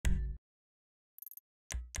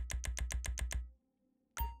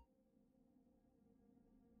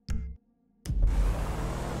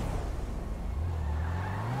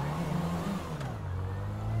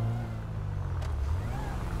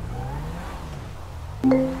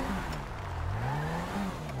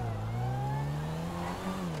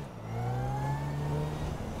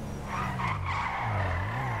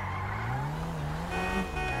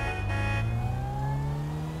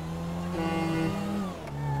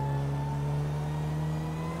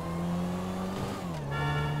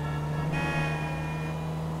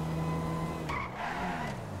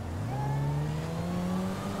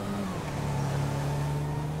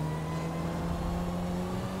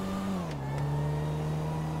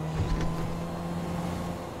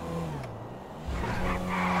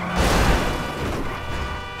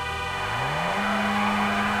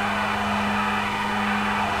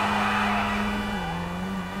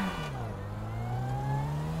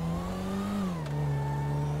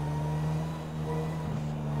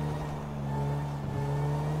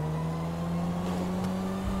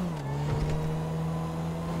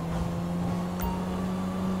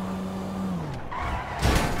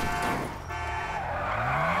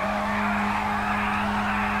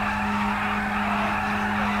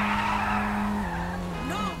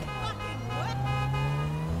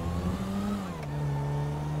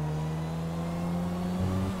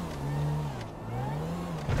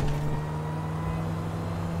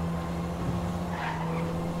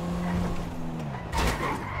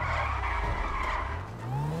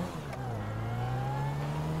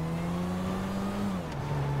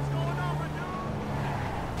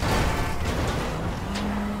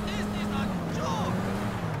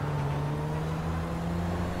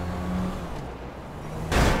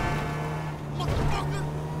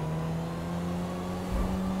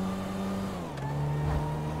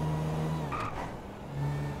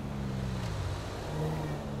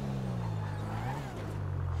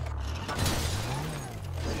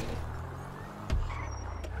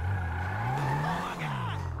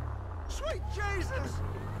Jesus!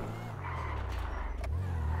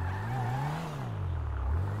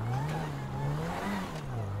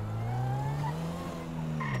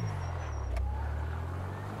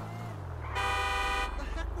 The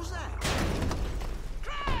heck was that?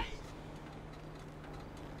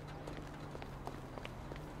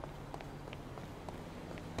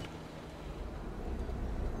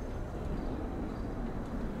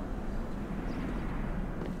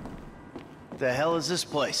 The hell is this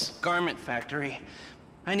place? Garment factory.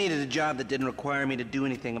 I needed a job that didn't require me to do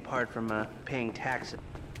anything apart from paying taxes.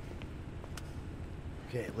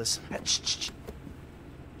 Okay, listen.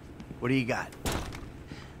 What do you got?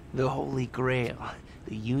 The Holy Grail.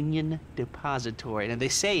 The Union Depository. And they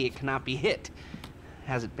say it cannot be hit.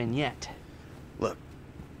 Hasn't been yet. Look,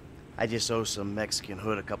 I just owe some Mexican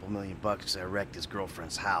hood a couple $1 million because I wrecked his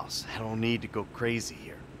girlfriend's house. I don't need to go crazy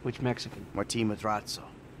here. Which Mexican? Martin Madrazo.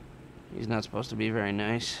 He's not supposed to be very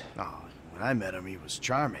nice. Oh, when I met him, he was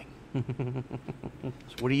charming. So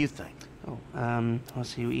what do you think? Oh, let's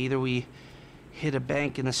see. Either we hit a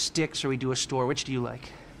bank in the sticks or we do a store. Which do you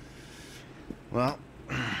like? Well,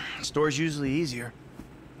 store's usually easier,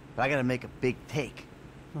 but I gotta make a big take.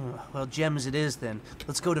 Well, gems it is then.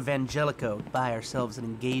 Let's go to Vangelico, buy ourselves an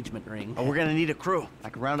engagement ring. Oh, we're gonna need a crew. I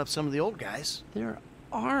can round up some of the old guys. There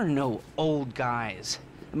are no old guys.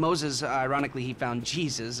 Moses, ironically, he found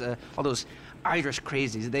Jesus. All those Irish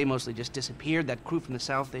crazies, they mostly just disappeared. That crew from the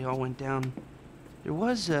south, they all went down. There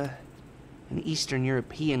was an Eastern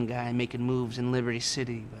European guy making moves in Liberty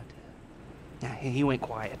City, but he went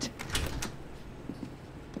quiet.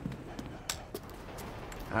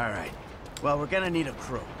 All right. Well, we're gonna need a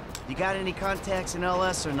crew. You got any contacts in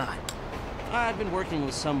LS or not? I've been working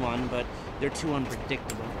with someone, but they're too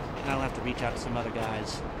unpredictable. I'll have to reach out to some other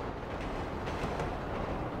guys.